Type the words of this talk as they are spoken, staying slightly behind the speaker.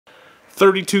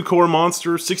32 core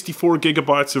monster, 64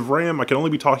 gigabytes of RAM. I can only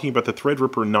be talking about the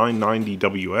Threadripper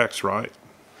 990WX, right?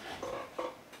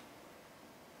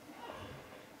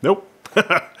 Nope.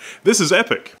 This is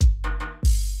Epyc.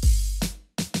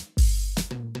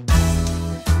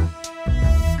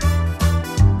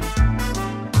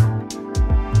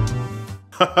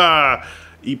 Haha,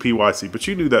 EPYC, but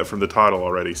you knew that from the title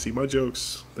already. See, my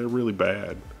jokes, they're really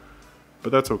bad.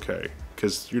 But that's okay,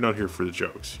 because you're not here for the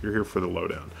jokes. You're here for the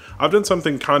lowdown. I've done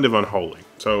something kind of unholy.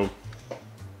 So,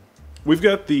 we've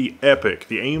got the Epyc,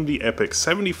 the AMD Epyc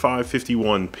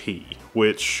 7551P,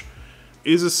 which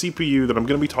is a CPU that I'm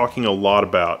going to be talking a lot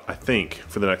about, I think,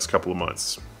 for the next couple of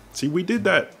months. See, we did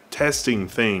that testing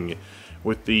thing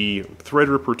with the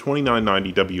Threadripper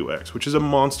 2990WX, which is a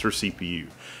monster CPU.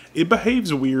 It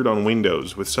behaves weird on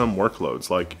Windows with some workloads,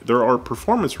 like there are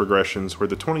performance regressions where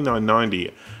the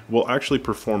 2990 will actually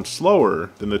perform slower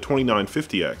than the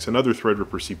 2950X, another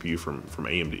Threadripper CPU from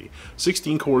AMD.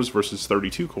 16 cores versus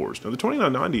 32 cores. Now the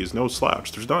 2990 is no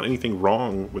slouch, there's not anything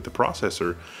wrong with the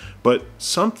processor, but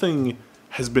something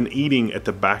has been eating at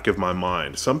the back of my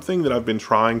mind, something that I've been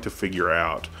trying to figure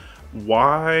out.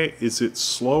 Why is it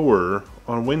slower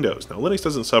on Windows? Now Linux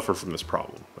doesn't suffer from this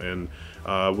problem, and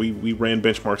we ran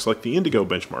benchmarks like the Indigo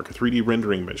benchmark, a 3D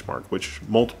rendering benchmark, which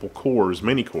multiple cores,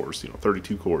 many cores,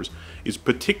 32 cores, is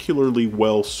particularly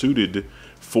well suited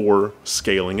for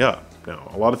scaling up.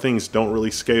 Now, a lot of things don't really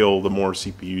scale the more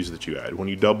CPUs that you add. When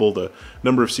you double the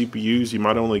number of CPUs, you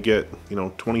might only get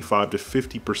 25 to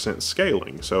 50%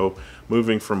 scaling. So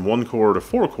moving from 1 core to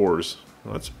 4 cores,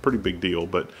 well, that's a pretty big deal,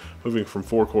 but moving from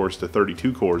 4 cores to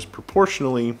 32 cores,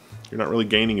 proportionally, you're not really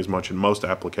gaining as much in most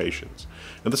applications.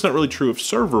 Now, that's not really true of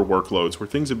server workloads where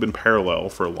things have been parallel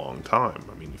for a long time.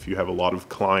 I mean, if you have a lot of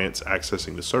clients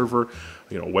accessing the server,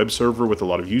 a web server with a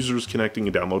lot of users connecting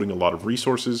and downloading a lot of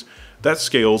resources, that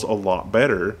scales a lot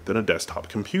better than a desktop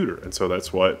computer. And so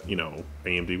that's what,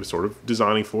 AMD was sort of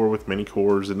designing for with many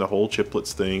cores and the whole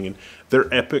chiplets thing and their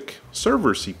Epyc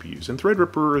server CPUs. And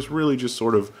Threadripper is really just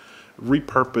sort of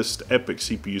repurposed Epyc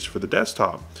CPUs for the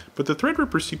desktop. But the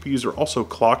Threadripper CPUs are also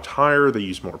clocked higher, they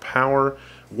use more power.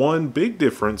 One big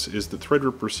difference is the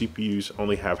Threadripper CPUs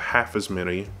only have half as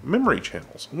many memory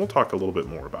channels, and we'll talk a little bit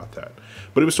more about that.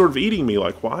 But it was sort of eating me,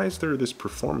 like, why is there this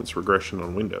performance regression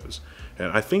on Windows?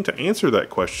 And I think to answer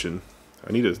that question,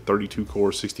 I need a 32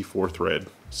 core 64 thread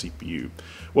CPU.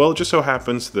 Well, it just so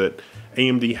happens that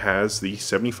AMD has the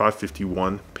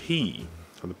 7551P.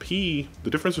 And the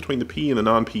difference between the P and the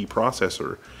non-P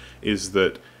processor is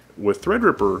that with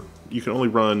Threadripper, you can only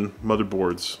run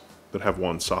motherboards that have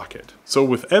one socket. So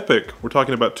with Epyc, we're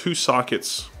talking about 2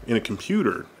 sockets in a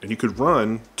computer, and you could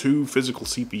run 2 physical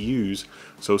CPUs,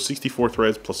 so 64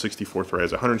 threads plus 64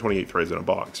 threads, 128 threads in a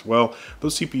box. Well,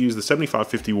 those CPUs, the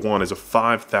 7551 is a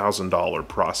 $5,000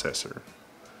 processor,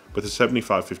 but the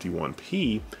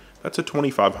 7551P, that's a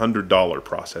 $2,500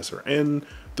 processor. And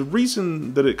the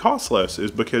reason that it costs less is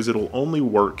because it'll only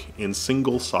work in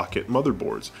single socket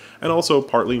motherboards, and also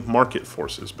partly market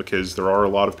forces, because there are a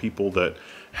lot of people that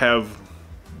have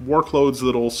workloads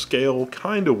that'll scale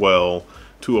kind of well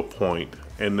to a point,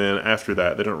 and then after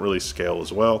that they don't really scale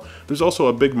as well. There's also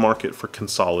a big market for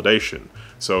consolidation.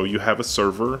 So you have a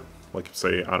server, like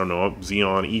say, I don't know, a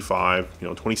Xeon E5,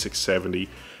 2670,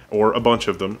 or a bunch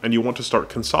of them, and you want to start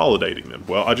consolidating them.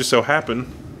 Well, I just so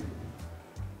happen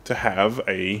to have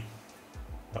a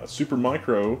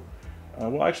Supermicro.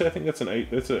 Well, actually, I think that's an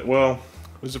 8. There's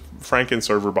a Franken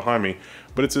server behind me,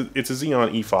 but it's a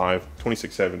Xeon E5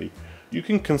 2670. You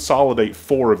can consolidate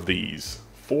 4 of these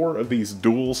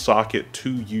dual socket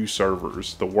 2U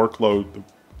servers. The workload, the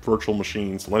virtual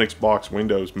machines, Linux box,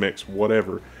 Windows mix,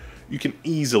 whatever. You can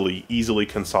easily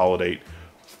consolidate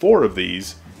 4 of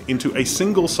these into a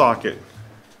single socket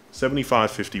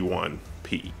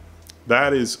 7551P.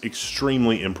 That is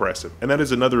extremely impressive. And that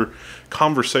is another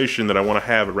conversation that I want to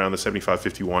have around the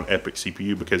 7551 Epyc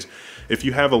CPU, because if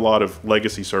you have a lot of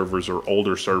legacy servers or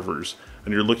older servers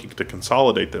and you're looking to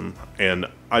consolidate them, and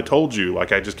I told you,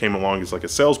 like I just came along as like a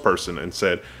salesperson and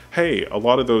said, hey, a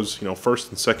lot of those, first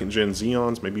and second gen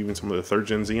Xeons, maybe even some of the third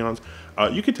gen Xeons,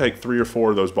 you could take 3 or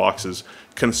 4 of those boxes,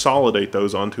 consolidate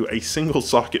those onto a single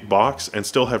socket box and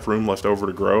still have room left over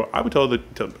to grow. I would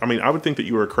I would think that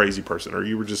you were a crazy person, or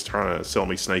you were just trying to sell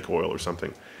me snake oil or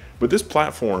something. But this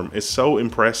platform is so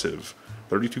impressive.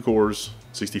 32 cores,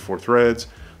 64 threads,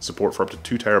 support for up to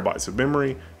 2 terabytes of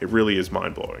memory. It really is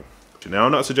mind-blowing. Now,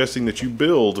 I'm not suggesting that you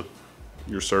build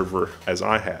your server as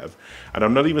I have, and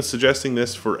I'm not even suggesting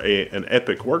this for an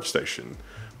Epyc workstation,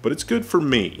 but it's good for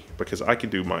me because I can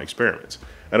do my experiments.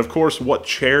 And of course, what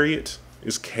chariot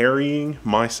is carrying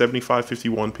my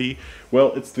 7551P?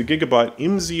 Well, it's the Gigabyte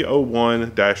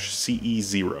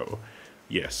MZ01-CE0.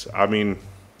 Yes, I mean,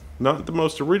 not the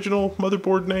most original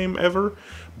motherboard name ever,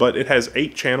 but it has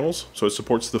 8 channels, so it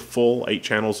supports the full 8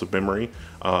 channels of memory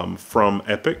from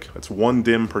Epyc. That's 1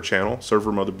 DIMM per channel.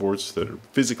 Server motherboards that are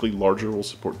physically larger will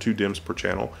support 2 DIMMs per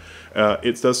channel.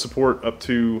 It does support up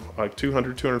to like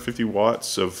 200, 250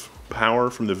 watts of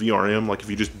power from the VRM, like if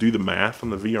you just do the math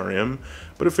on the VRM.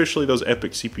 But officially those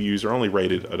Epyc CPUs are only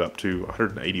rated at up to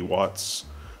 180 watts,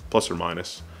 plus or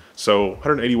minus. So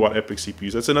 180 watt Epyc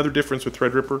CPUs, that's another difference with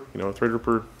Threadripper. You know,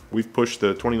 Threadripper, we've pushed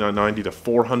the 2990 to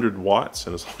 400 watts,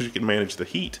 and as long as you can manage the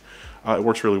heat, it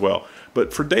works really well.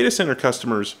 But for data center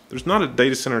customers, there's not a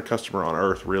data center customer on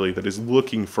earth really that is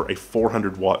looking for a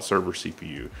 400 watt server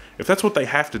CPU. If that's what they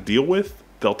have to deal with,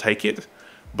 they'll take it,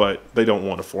 but they don't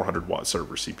want a 400 watt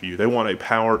server CPU. They want a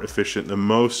power efficient, the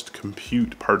most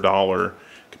compute per dollar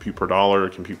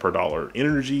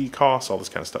energy costs, all this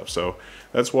kind of stuff. So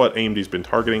that's what AMD's been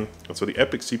targeting. And so the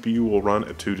Epyc CPU will run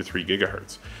at 2 to 3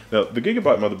 gigahertz. Now, the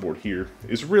Gigabyte motherboard here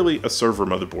is really a server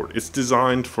motherboard. It's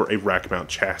designed for a rack mount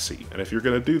chassis. And if you're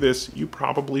going to do this, you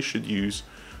probably should use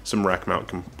some rack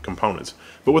mount components.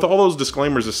 But with all those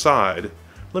disclaimers aside,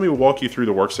 let me walk you through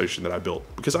the workstation that I built,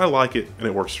 because I like it and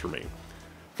it works for me.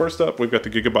 First up, we've got the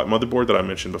Gigabyte motherboard that I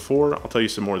mentioned before. I'll tell you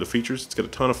some more of the features. It's got a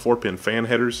ton of 4-pin fan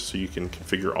headers, so you can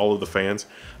configure all of the fans.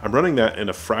 I'm running that in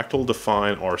a Fractal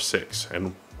Define R6,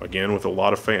 and again, with a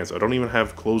lot of fans. I don't even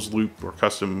have closed loop or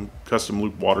custom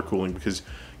loop water cooling, because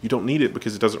you don't need it,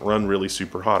 because it doesn't run really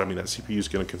super hot. I mean, that CPU is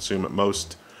going to consume at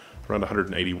most around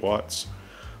 180 watts,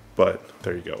 but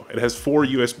there you go. It has 4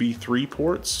 USB 3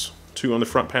 ports, 2 on the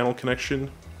front panel connection,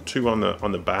 2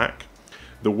 on the back.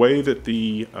 The way that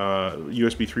the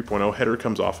USB 3.0 header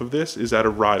comes off of this is at a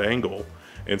right angle,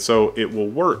 and so it will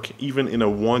work even in a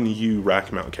 1U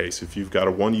rack mount case. If you've got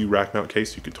a 1U rack mount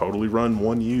case, you could totally run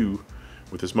 1U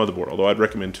with this motherboard, although I'd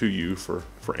recommend 2U for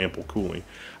ample cooling.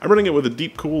 I'm running it with a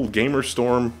Deepcool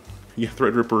GamerStorm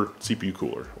Threadripper CPU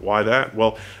cooler. Why that?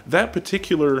 Well, that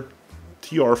particular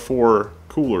TR4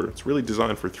 cooler, it's really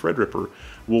designed for Threadripper,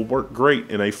 will work great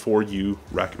in a 4U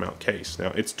rack mount case.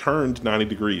 Now, it's turned 90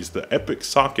 degrees. The Epyc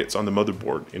sockets on the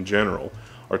motherboard in general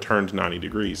are turned 90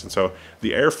 degrees, and so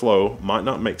the airflow might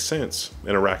not make sense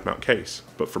in a rack mount case,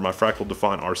 but for my Fractal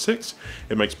Define R6,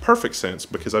 it makes perfect sense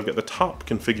because I've got the top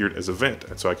configured as a vent,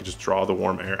 and so I can just draw the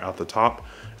warm air out the top.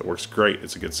 It works great.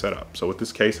 It's a good setup. So with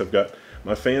this case, I've got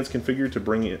my fans configured to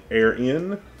bring air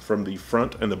in from the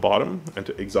front and the bottom, and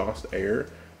to exhaust air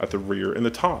at the rear and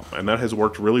the top, and that has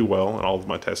worked really well in all of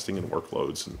my testing and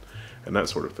workloads and that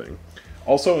sort of thing.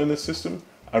 Also in this system,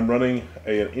 I'm running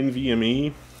an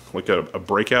NVMe, like a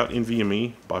breakout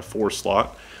NVMe by 4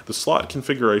 slot. The slot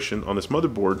configuration on this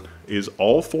motherboard is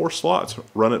all 4 slots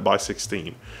run it by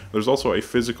 16. There's also a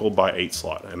physical by 8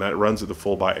 slot, and that runs at the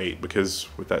full by 8, because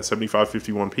with that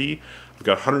 7551P, I've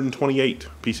got 128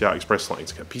 PCI Express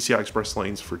lanes. I've got PCI Express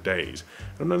lanes for days.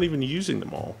 I'm not even using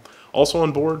them all. Also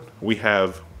on board, we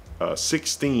have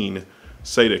 16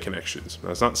 SATA connections. Now,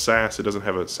 it's not SAS, it doesn't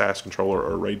have a SAS controller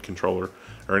or a RAID controller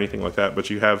or anything like that, but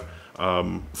you have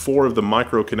 4 of the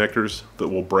micro connectors that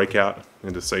will break out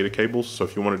into SATA cables. So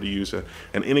if you wanted to use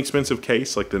an inexpensive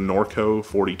case like the Norco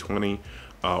 4020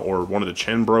 or one of the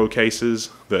Chenbro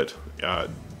cases that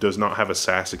does not have a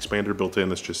SAS expander built in,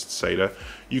 that's just SATA,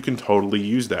 you can totally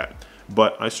use that.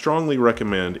 But I strongly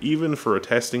recommend, even for a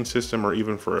testing system or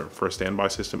even for a standby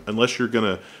system, unless you're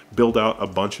going to build out a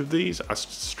bunch of these, I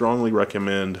strongly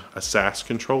recommend a SAS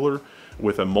controller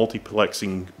with a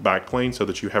multiplexing backplane so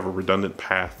that you have a redundant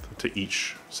path to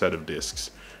each set of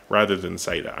disks rather than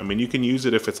SATA. I mean, you can use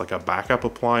it if it's like a backup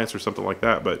appliance or something like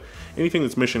that, but anything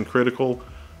that's mission critical,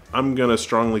 I'm going to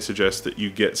strongly suggest that you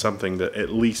get something that at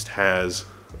least has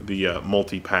the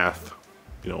multi-path,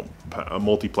 a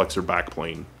multiplexer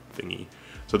backplane thingy,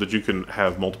 so that you can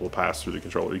have multiple paths through the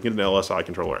controller. You get an LSI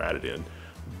controller added in,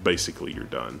 basically you're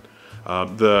done.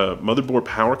 The motherboard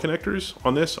power connectors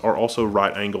on this are also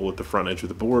right angle at the front edge of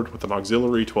the board with an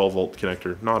auxiliary 12 volt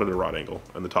connector, not at a right angle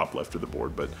on the top left of the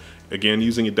board, but again,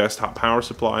 using a desktop power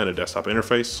supply and a desktop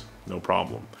interface, no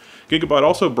problem. Gigabyte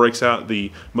also breaks out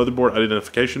the motherboard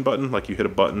identification button, like you hit a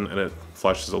button and it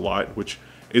flashes a light, which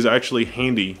is actually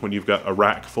handy when you've got a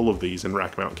rack full of these in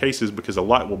rack mount cases, because a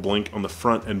light will blink on the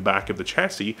front and back of the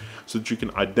chassis so that you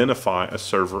can identify a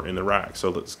server in the rack. So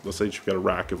let's say you've got a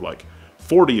rack of like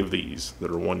 40 of these that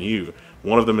are 1U.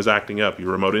 One of them is acting up. You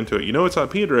remote into it. You know its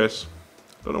IP address.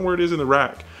 Don't know where it is in the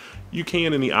rack. You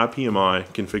can, in the IPMI,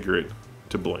 configure it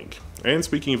to blink. And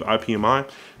speaking of IPMI,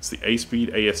 it's the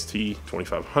ASPEED AST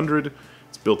 2500.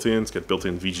 It's built in. It's got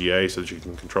built-in VGA so that you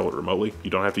can control it remotely. You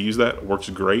don't have to use that. It works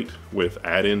great with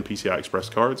add-in PCI Express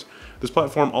cards. This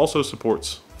platform also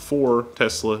supports 4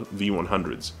 Tesla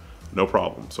V100s. No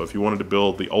problem. So if you wanted to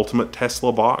build the ultimate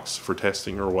Tesla box for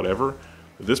testing or whatever,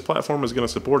 this platform is going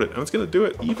to support it. And it's going to do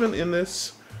it even in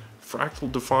this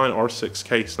Fractal Define R6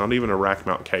 case, not even a rack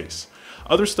mount case.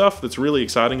 Other stuff that's really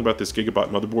exciting about this Gigabyte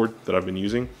motherboard that I've been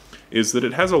using is that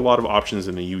it has a lot of options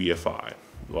in the UEFI,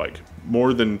 like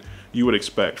more than you would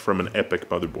expect from an Epyc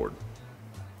motherboard.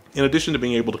 In addition to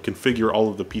being able to configure all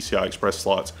of the PCI Express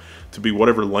slots to be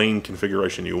whatever lane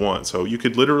configuration you want. So you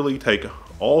could literally take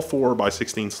all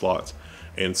 4x16 slots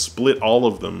and split all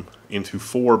of them into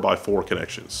 4x4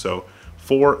 connections. So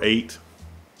 4, 8,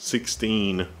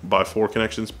 16 by 4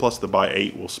 connections, plus the by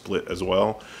 8 will split as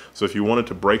well. So if you wanted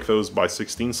to break those by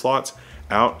 16 slots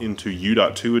out into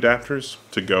U.2 adapters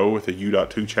to go with a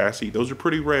U.2 chassis, those are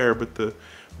pretty rare, but the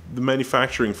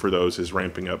manufacturing for those is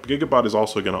ramping up. Gigabyte is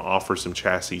also going to offer some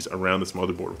chassis around this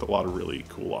motherboard with a lot of really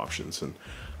cool options, and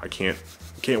I can't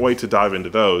wait to dive into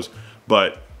those.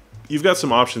 But you've got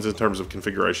some options in terms of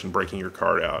configuration, breaking your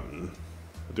card out, and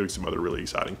doing some other really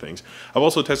exciting things. I've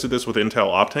also tested this with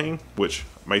Intel Optane, which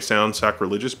may sound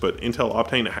sacrilegious, but Intel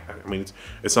Optane, I mean,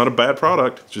 it's not a bad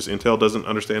product. It's just Intel doesn't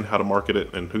understand how to market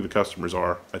it and who the customers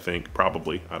are, I think,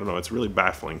 probably. I don't know, it's really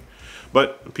baffling.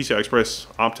 But PCI Express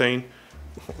Optane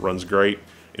runs great.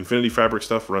 Infinity Fabric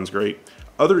stuff runs great.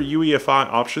 Other UEFI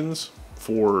options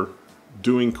for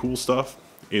doing cool stuff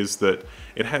is that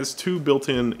it has 2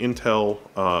 built-in Intel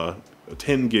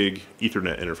 10 gig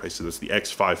Ethernet interfaces. That's the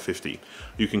X550.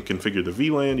 You can configure the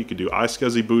VLAN, you can do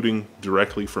iSCSI booting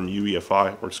directly from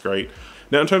UEFI, works great.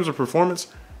 Now in terms of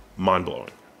performance,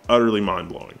 mind-blowing, utterly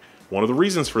mind-blowing. One of the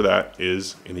reasons for that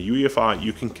is in the UEFI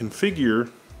you can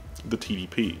configure the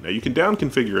TDP. Now you can down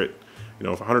configure it. You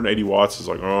know, if 180 watts is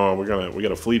like, oh, we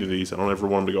got a fleet of these, I don't ever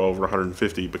want them to go over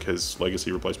 150 because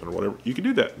legacy replacement or whatever, you can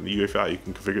do that in the UEFI. You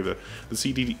can configure the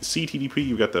CTDP,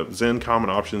 you've got the Zen common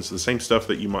options, the same stuff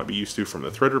that you might be used to from the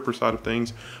Threadripper side of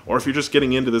things. Or if you're just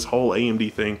getting into this whole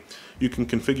AMD thing, you can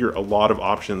configure a lot of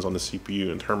options on the CPU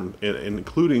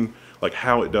including like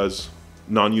how it does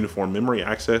non-uniform memory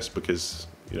access, because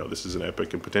you know, this is an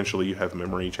Epyc and potentially you have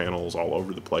memory channels all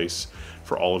over the place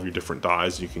for all of your different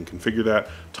dies. You can configure that.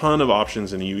 Ton of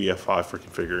options in the UEFI for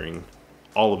configuring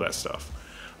all of that stuff.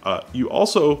 You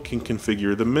also can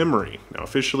configure the memory. Now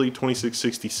officially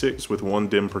 2666 with 1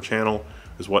 DIMM per channel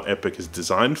is what Epyc is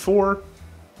designed for.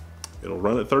 It'll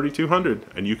run at 3200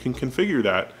 and you can configure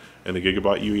that in the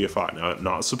Gigabyte UEFI. Now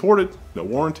not supported, no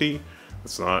warranty.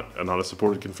 It's not a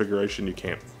supported configuration. You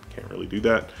can't really do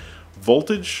that.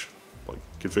 Voltage, like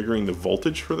configuring the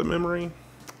voltage for the memory,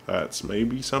 that's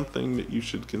maybe something that you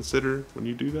should consider when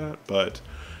you do that, but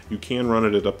you can run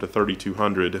it at up to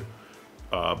 3200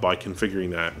 by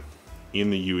configuring that in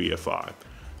the UEFI.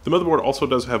 The motherboard also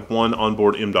does have 1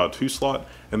 onboard M.2 slot,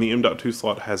 and the M.2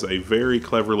 slot has a very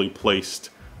cleverly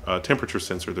placed temperature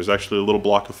sensor. There's actually a little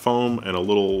block of foam and a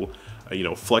little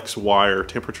flex wire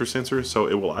temperature sensor, so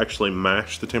it will actually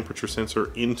mash the temperature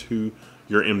sensor into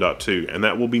your M.2, and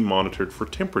that will be monitored for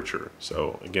temperature.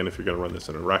 So again, if you're going to run this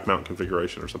in a rack mount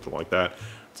configuration or something like that,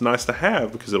 it's nice to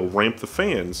have because it'll ramp the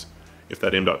fans if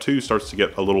that M.2 starts to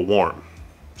get a little warm.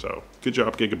 So good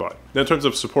job, Gigabyte. Now in terms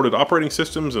of supported operating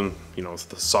systems and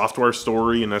the software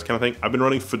story and that kind of thing, I've been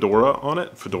running Fedora on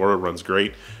it. Fedora runs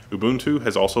great. Ubuntu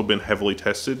has also been heavily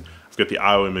tested. I've got the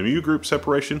IOMMU group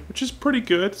separation, which is pretty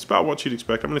good. It's about what you'd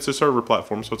expect. I mean, it's a server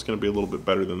platform, so it's going to be a little bit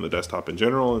better than the desktop in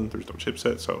general, and there's no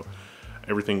chipset, so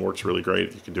everything works really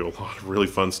great. You can do a lot of really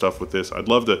fun stuff with this. I'd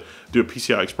love to do a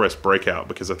PCI Express breakout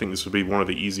because I think this would be one of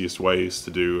the easiest ways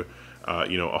to do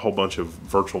a whole bunch of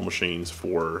virtual machines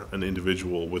for an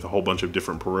individual with a whole bunch of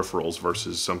different peripherals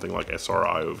versus something like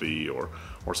SRIOV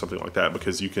or something like that,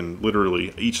 because you can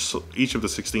literally, each of the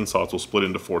 16 slots will split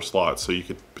into 4 slots, so you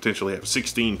could potentially have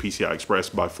 16 PCI Express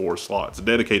by 4 slots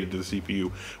dedicated to the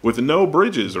CPU with no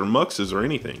bridges or muxes or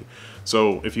anything.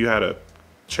 So if you had a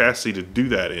chassis to do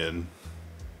that in,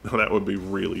 that would be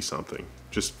really something.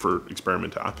 Just for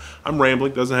experiment time. I'm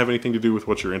rambling, doesn't have anything to do with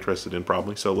what you're interested in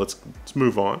probably, so let's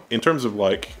move on. In terms of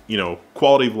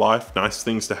quality of life, nice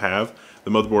things to have,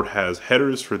 the motherboard has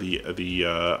headers for the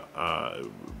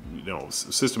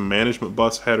system management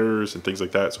bus headers and things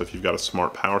like that, so if you've got a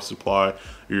smart power supply,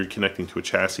 you're connecting to a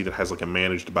chassis that has like a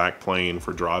managed backplane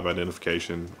for drive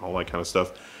identification, all that kind of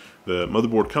stuff. The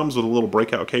motherboard comes with a little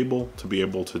breakout cable to be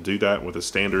able to do that with a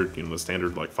standard, the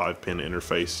standard like 5-pin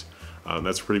interface.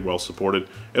 That's pretty well supported.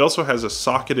 It also has a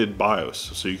socketed BIOS,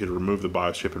 so you could remove the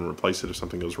BIOS chip and replace it if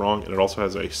something goes wrong. And it also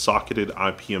has a socketed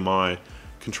IPMI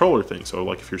controller thing. So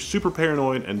like if you're super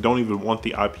paranoid and don't even want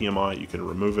the IPMI, you can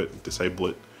remove it, disable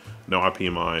it. No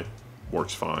IPMI,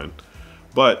 works fine.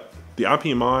 But the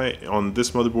IPMI on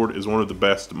this motherboard is one of the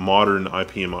best modern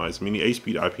IPMIs. I mean, the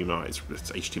ASpeed IPMI,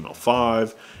 it's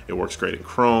HTML5, it works great in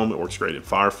Chrome, it works great in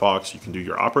Firefox. You can do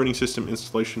your operating system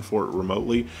installation for it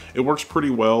remotely. It works pretty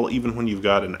well even when you've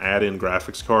got an add-in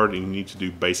graphics card and you need to do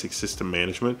basic system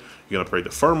management. You can upgrade the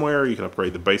firmware, you can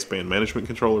upgrade the baseband management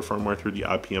controller firmware through the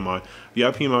IPMI. The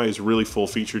IPMI is really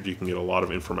full-featured, you can get a lot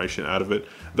of information out of it.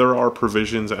 There are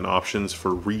provisions and options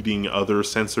for reading other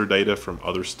sensor data from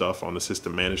other stuff on the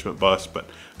system management bus, but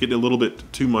getting a little bit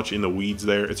too much in the weeds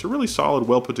there. It's a really solid,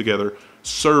 well put together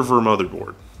server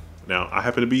motherboard. Now, I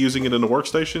happen to be using it in the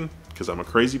workstation because I'm a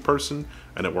crazy person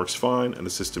and it works fine and the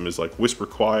system is like whisper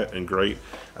quiet and great.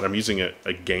 And I'm using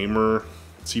a gamer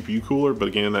CPU cooler, but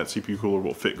again, that CPU cooler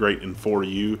will fit great in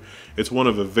 4U. It's one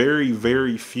of a very,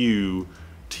 very few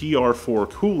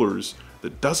TR4 coolers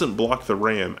that doesn't block the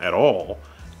RAM at all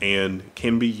and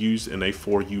can be used in a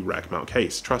 4U rack mount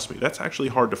case. Trust me, that's actually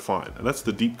hard to find. And that's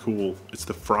the Deepcool, it's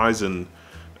the Friesen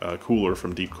cooler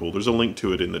from Deepcool. There's a link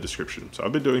to it in the description. So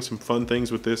I've been doing some fun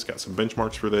things with this, got some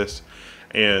benchmarks for this.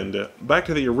 And back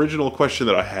to the original question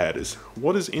that I had is,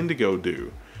 what does Indigo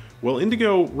do? Well,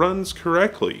 Indigo runs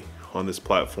correctly on this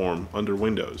platform under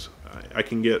Windows. I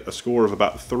can get a score of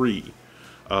about 3,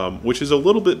 which is a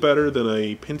little bit better than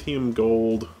a Pentium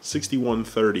Gold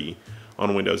 6130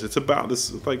 on Windows. It's about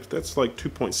this, like that's like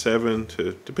 2.7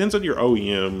 to, depends on your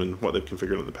OEM and what they've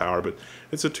configured on the power, but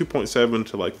it's a 2.7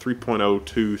 to like 3.02,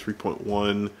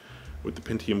 3.1 with the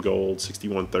Pentium Gold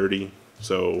 6130.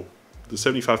 So the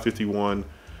 7551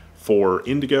 for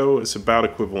Indigo is about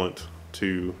equivalent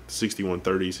to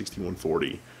 6130,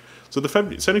 6140. So the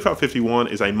 7551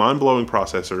 is a mind-blowing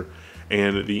processor,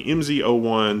 and the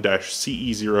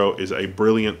MZ01-CE0 is a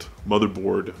brilliant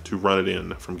motherboard to run it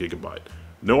in from Gigabyte.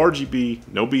 No RGB,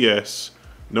 no BS,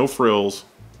 no frills,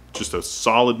 just a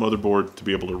solid motherboard to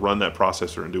be able to run that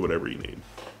processor and do whatever you need.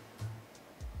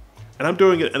 And I'm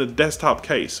doing it in a desktop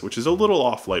case, which is a little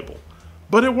off-label,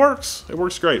 but it works. It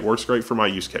works great. It works great for my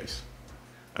use case.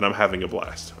 And I'm having a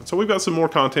blast. And so we've got some more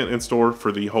content in store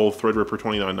for the whole Threadripper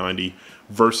 2990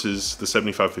 versus the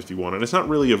 7551. And it's not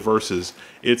really a versus,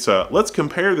 it's a let's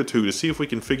compare the two to see if we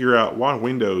can figure out why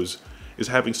Windows is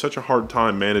having such a hard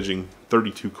time managing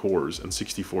 32 cores and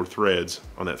 64 threads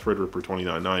on that Threadripper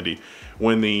 2990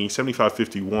 when the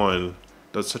 7551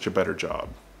 does such a better job.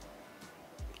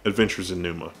 Adventures in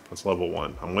Numa. That's level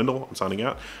 1. I'm Wendell. I'm signing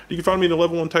out. You can find me in the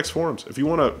level 1 text forums. If you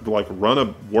want to like run a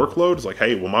workload, it's like,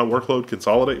 hey, will my workload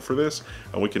consolidate for this?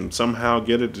 And we can somehow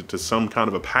get it to some kind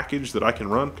of a package that I can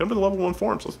run. Come to the level 1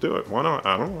 forums. Let's do it. Why not?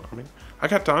 I don't know. I mean, I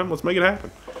got time. Let's make it happen.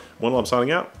 Wendell, I'm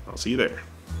signing out. I'll see you there.